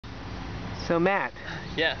So Matt,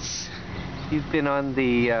 Yes. you've been on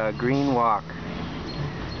the green walk.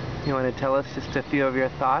 You want to tell us just a few of your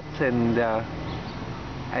thoughts, and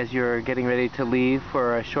as you're getting ready to leave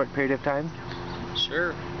for a short period of time?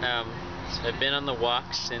 Sure. So I've been on the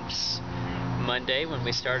walk since Monday when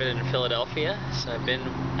we started in Philadelphia. So I've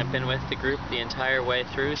been with the group the entire way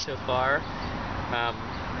through so far.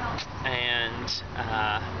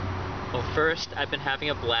 Well, first, I've been having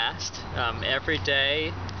a blast. Every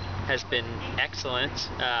day has been excellent.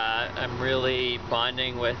 I'm really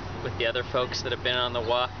bonding with the other folks that have been on the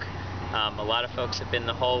walk. A lot of folks have been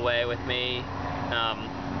the whole way with me,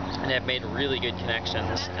 and have made really good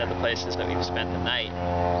connections at the places that we've spent the night.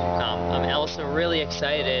 I'm also really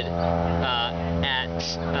excited at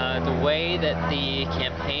the way that the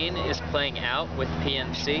campaign is playing out with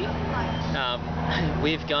PNC.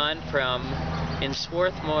 We've gone from, in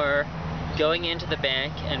Swarthmore, going into the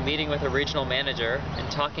bank and meeting with a regional manager and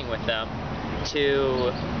talking with them, to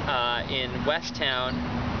in Westtown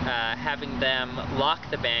having them lock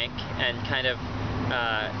the bank and kind of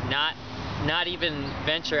not even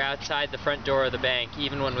venture outside the front door of the bank,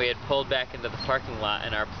 even when we had pulled back into the parking lot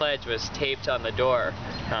and our pledge was taped on the door.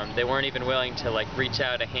 They weren't even willing to reach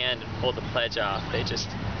out a hand and pull the pledge off. They just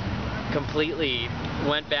completely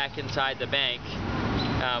went back inside the bank.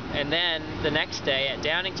 And then the next day at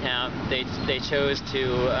Downingtown, they chose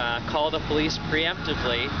to call the police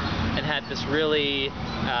preemptively and had this really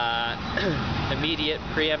immediate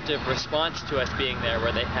preemptive response to us being there,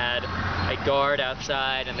 where they had a guard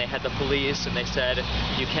outside and they had the police and they said,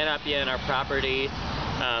 "You cannot be on our property."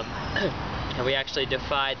 And we actually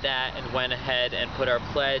defied that and went ahead and put our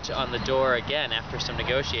pledge on the door again after some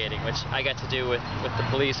negotiating, which I got to do with the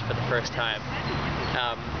police for the first time.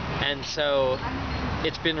 And so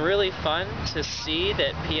it's been really fun to see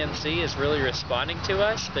that PNC is really responding to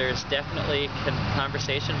us. There's definitely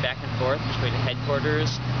conversation back and forth between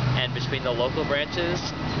headquarters and between the local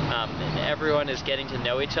branches. And everyone is getting to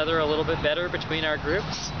know each other a little bit better between our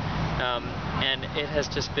groups. And it has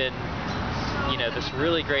just been, this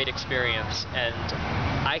really great experience. And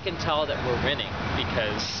I can tell that we're winning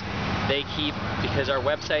because because our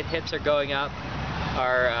website hits are going up.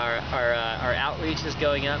 Our outreach is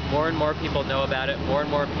going up. More and more people know about it. More and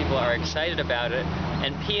more people are excited about it.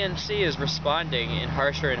 And PNC is responding in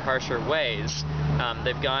harsher and harsher ways.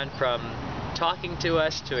 They've gone from talking to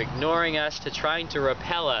us to ignoring us to trying to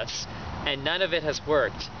repel us, and none of it has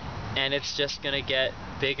worked. And it's just going to get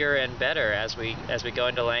bigger and better as we go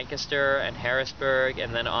into Lancaster and Harrisburg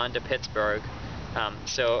and then on to Pittsburgh.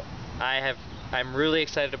 So I'm really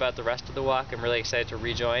excited about the rest of the walk. I'm really excited to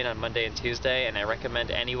rejoin on Monday and Tuesday, and I recommend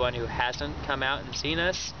anyone who hasn't come out and seen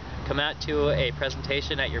us, come out to a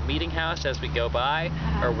presentation at your meeting house as we go by,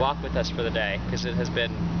 or walk with us for the day, because it has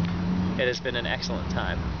been an excellent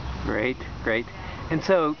time. Great, great. And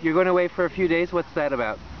so you're going away for a few days. What's that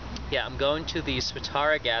about? Yeah, I'm going to the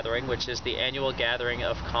Swatara gathering, which is the annual gathering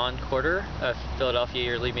of Con Quarter, a Philadelphia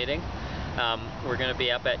yearly meeting. We're going to be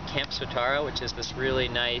up at Camp Swatara, which is this really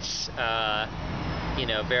nice,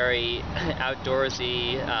 very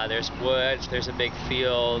outdoorsy. There's woods, there's a big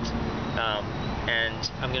field,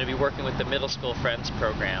 and I'm going to be working with the Middle School Friends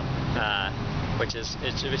program, which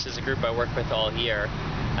is a group I work with all year.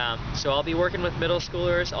 So I'll be working with middle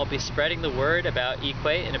schoolers. I'll be spreading the word about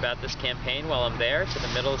Equate and about this campaign while I'm there to the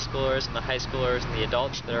middle schoolers and the high schoolers and the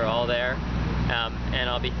adults that are all there. And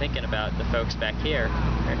I'll be thinking about the folks back here.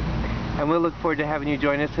 And we'll look forward to having you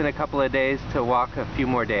join us in a couple of days to walk a few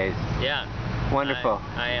more days. Yeah. Wonderful.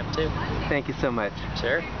 I am too. Thank you so much.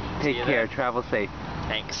 Sure. Take care. Travel safe.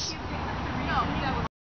 Thanks.